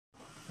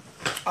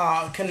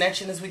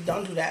connection this week.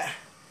 Don't do that.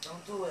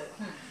 Don't do it.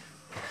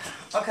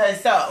 Okay,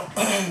 so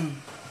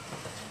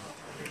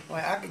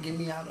wait, I could get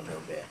me out a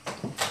little bit.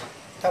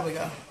 There we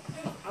go.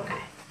 Okay.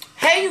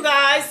 Hey, you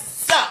guys.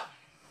 So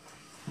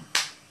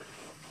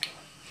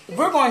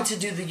we're going to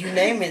do the You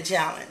Name It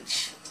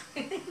challenge.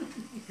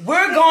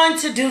 We're going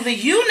to do the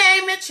You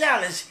Name It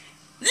challenge.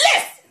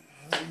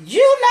 Listen,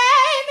 you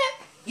name it.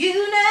 You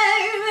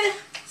name it.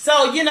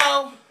 So, you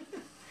know,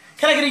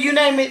 can I get a You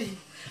Name It?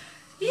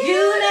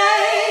 You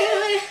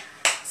name it.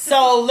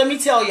 So, let me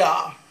tell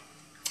y'all.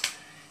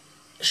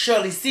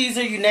 Shirley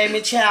Caesar, You Name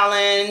It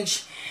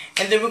challenge.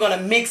 And then we're going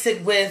to mix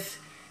it with,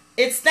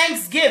 it's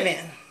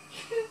Thanksgiving.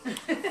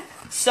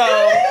 So,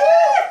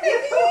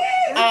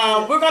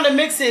 we're going to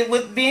mix it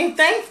with being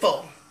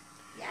thankful.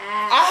 Yeah.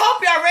 I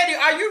hope y'all ready.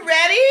 Are you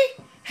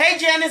ready? Hey,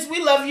 Janice,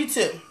 we love you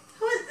too.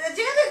 Who is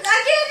Janice?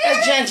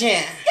 That's Jan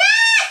Jan.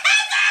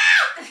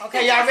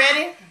 Okay, y'all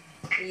ready?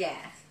 Yes.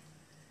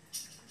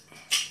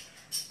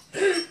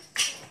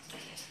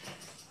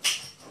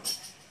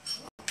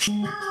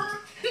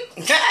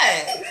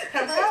 Okay.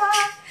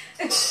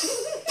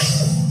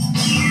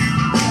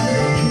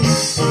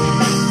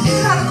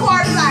 How the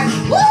chord is like,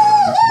 woo,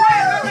 woo.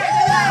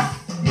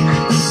 Right.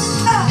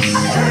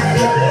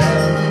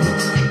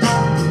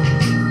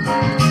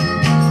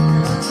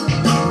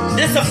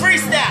 This is a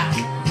freestyle.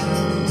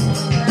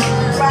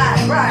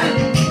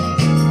 Right.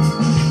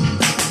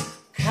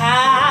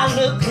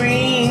 Collard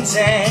greens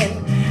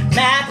and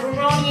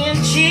macaroni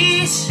and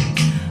cheese,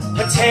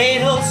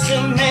 potatoes,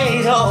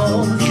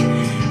 tomatoes,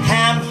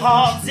 ham,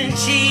 hogs, and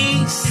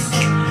cheese,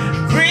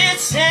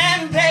 grits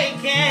and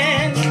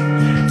bacon,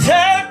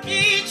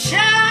 turkey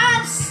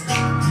chops.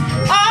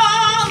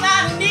 All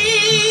I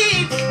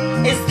need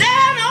is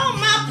that on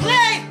my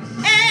plate,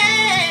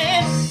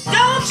 and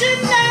don't you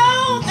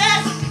know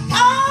that's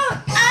all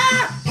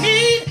I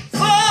need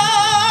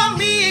for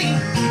me?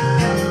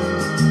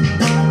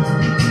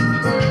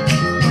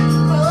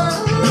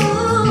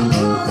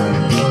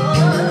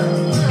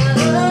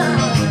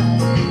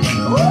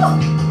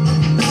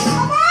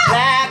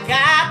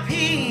 Black-eyed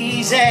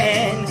peas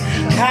and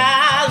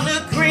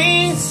collard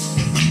greens,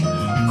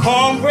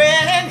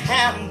 cornbread and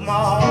ham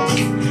balls,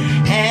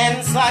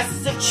 and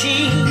slices of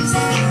cheese,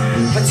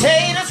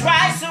 potatoes,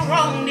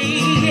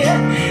 rice-a-roni,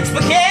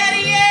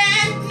 spaghetti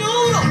and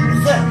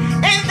noodles,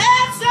 and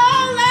that's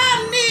all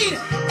I need,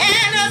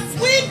 and a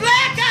sweet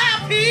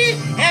black-eyed pea,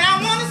 and I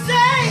want to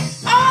say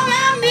all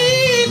I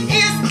need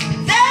is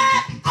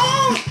that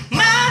on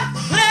my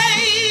plate.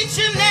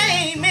 You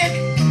name it.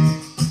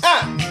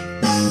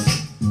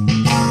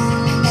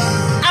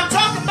 I'm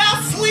talking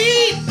about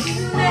sweet,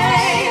 You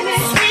name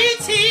it. sweet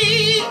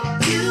tea,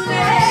 You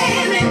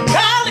name it.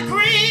 collard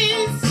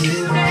greens,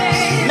 You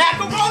name it.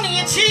 macaroni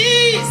and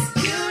cheese.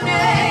 You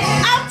name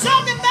it. I'm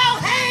talking about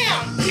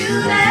ham, You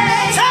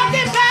name it.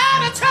 talking about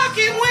a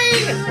turkey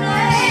wing, You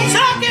name it.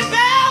 talking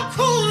about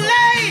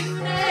Kool-Aid, You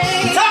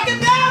name it. talking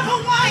about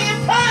Hawaiian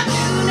punch,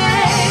 You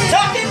name it.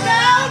 talking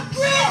about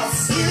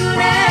grits, You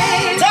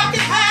name it.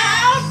 talking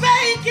about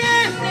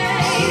bacon,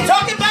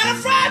 talking about a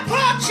fried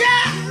pork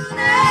chop,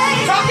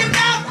 talking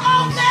about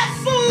all that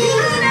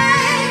food.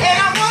 And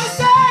I want to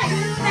say,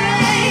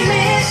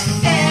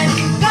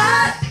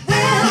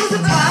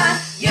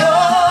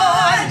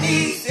 your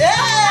needs.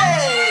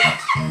 Hey!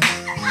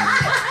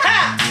 Ha!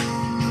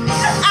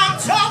 I'm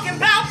talking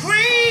about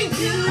greens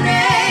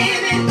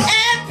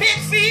and pig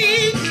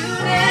feet.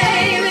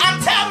 I'm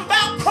talking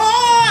about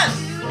corn,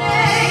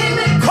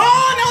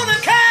 corn on the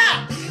cob.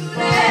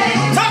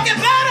 Talking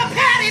about a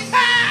patty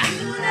pie.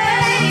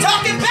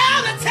 Talking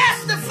about a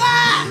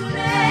testify.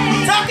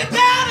 Talking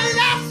about a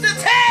lobster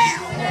tail.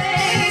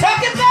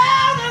 Talking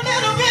about a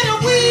little bit of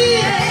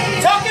weed.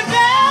 Talking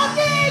about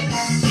meat.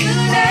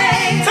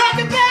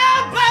 Talking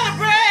about butter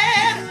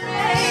bread.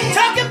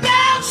 Talking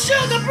about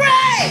sugar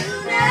bread.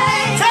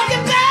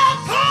 Talking about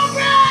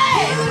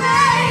cornbread.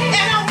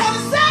 And I want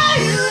to say,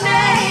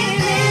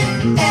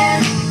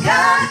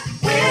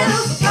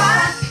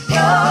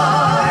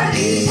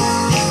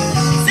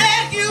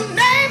 said you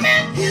name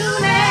it. Say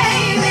you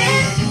name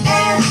it.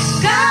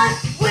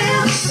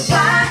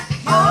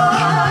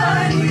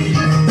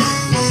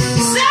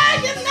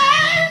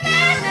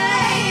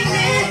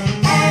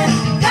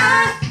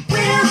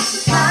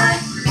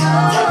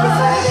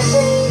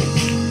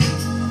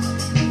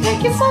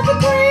 Thank you for the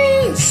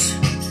greens.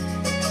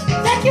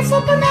 Thank you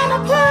for banana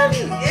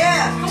pudding.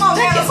 Yeah, come on,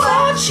 Thank you man.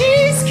 for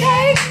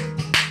cheesecake.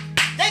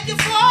 Thank you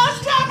for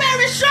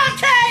strawberry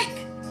shortcake.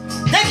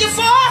 Thank you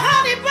for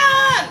honey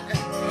bun.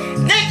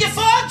 Thank you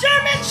for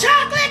German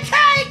chocolate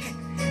cake.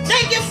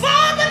 Thank you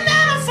for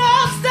banana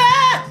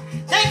foster.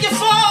 Thank you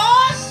for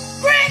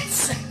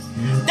grits.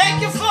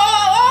 Thank you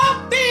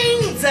for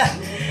beans.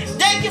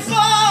 Thank you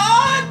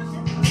for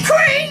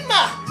cream.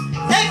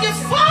 Thank you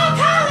for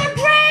collard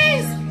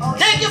greens.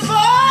 Thank you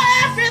for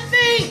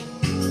everything.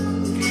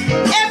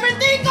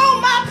 Everything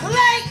on my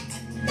plate.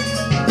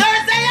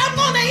 Thursday I'm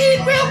gonna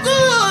eat real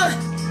good.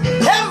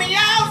 Help me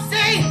out,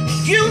 say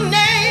you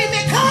name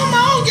it. Come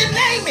on, you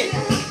name it.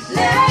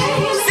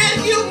 Say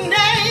you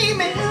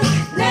name it.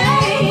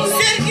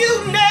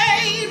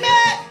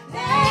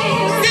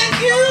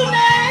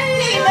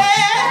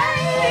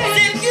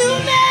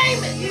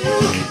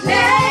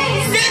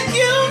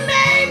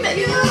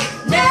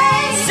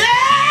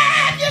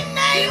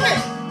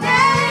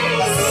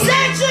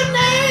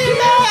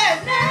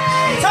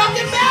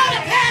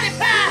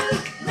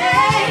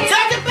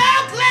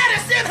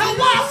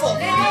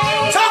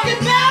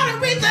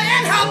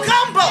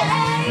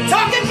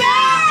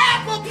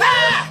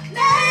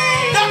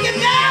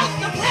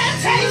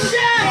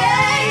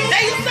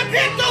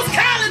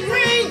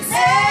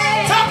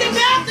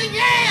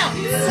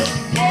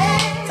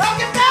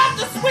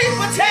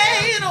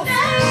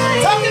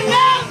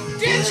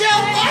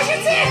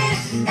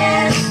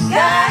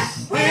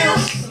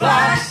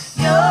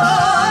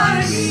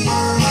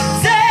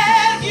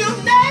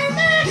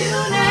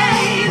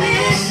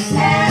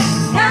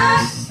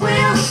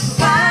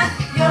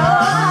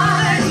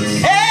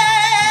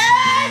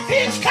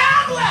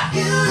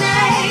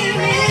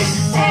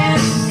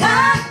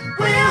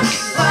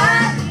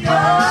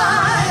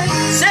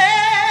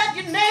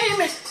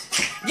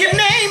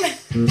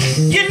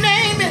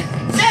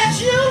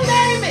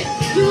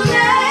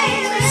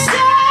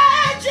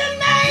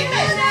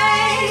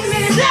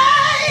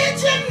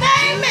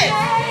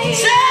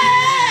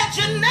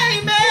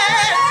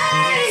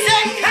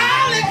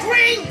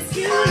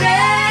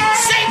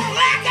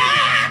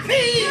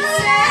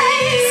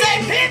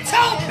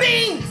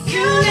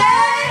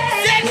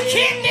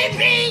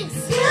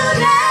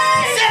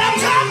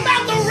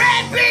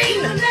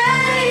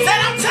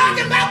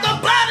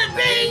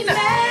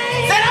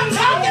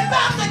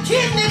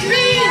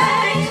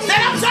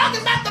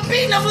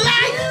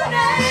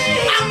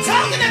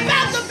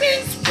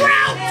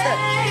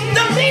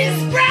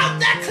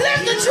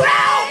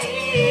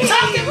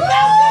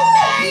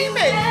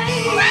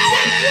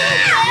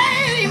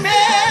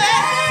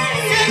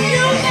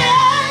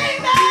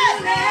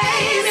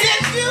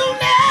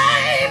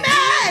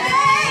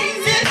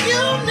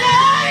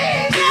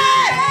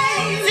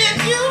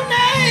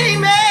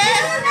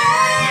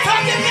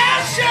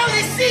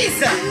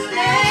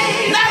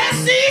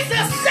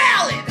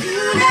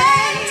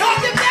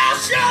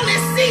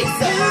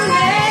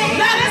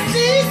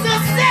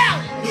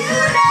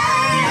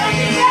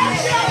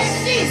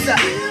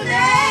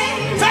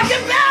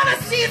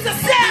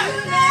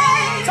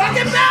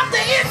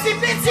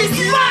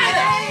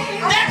 Spider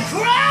that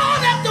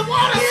crawled up the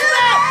water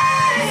spout.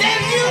 Then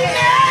you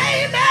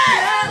name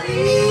it.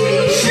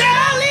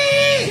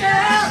 Shirley.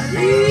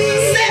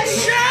 Said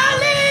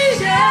Shirley.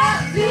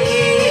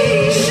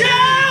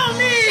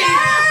 Shirley.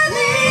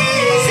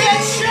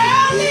 Said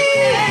Shirley.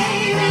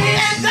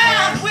 And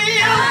God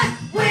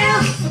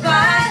will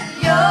supply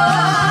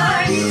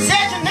your needs.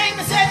 said your name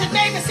and said your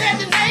name and said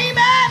your name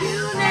it.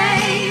 You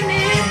name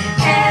it,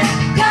 and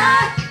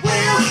God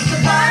will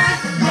supply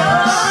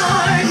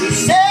your needs.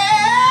 Say,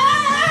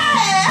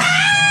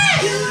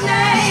 You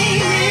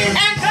name it,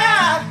 and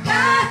God.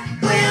 God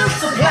will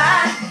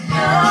supply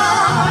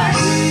your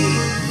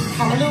needs.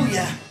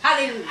 Hallelujah.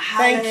 Hallelujah.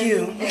 Thank you.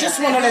 I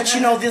just want to let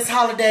you know this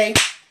holiday,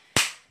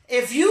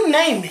 if you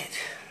name it,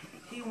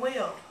 He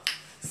will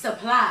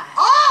supply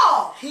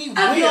all He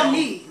of your will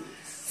needs.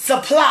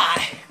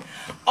 supply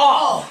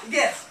all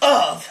Yes.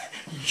 of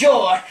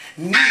your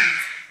needs.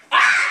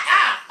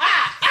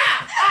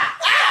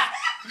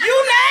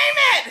 You name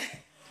it.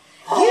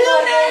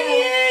 You name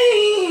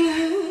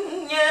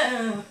it.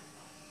 Yeah.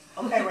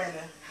 Okay,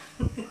 Brandon.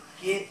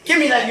 Give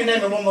me that you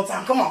name it one more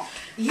time. Come on.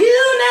 You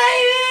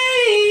name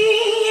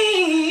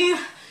it.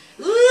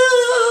 Ooh,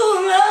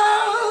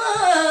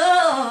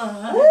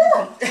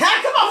 Lord.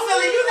 Come on,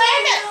 Philly. You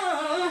name it.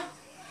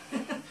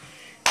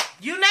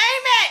 You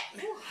name it.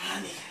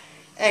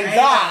 And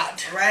God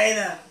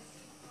Raina.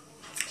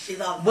 She's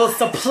on will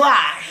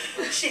supply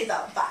She's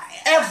on fire.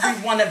 every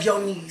one of your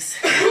needs.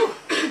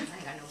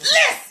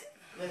 Listen.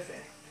 Listen.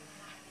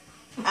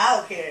 I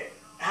don't care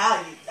how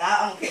you.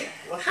 I don't care.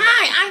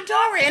 Hi, I'm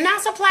Dory, and I'll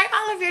supply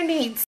all of your needs.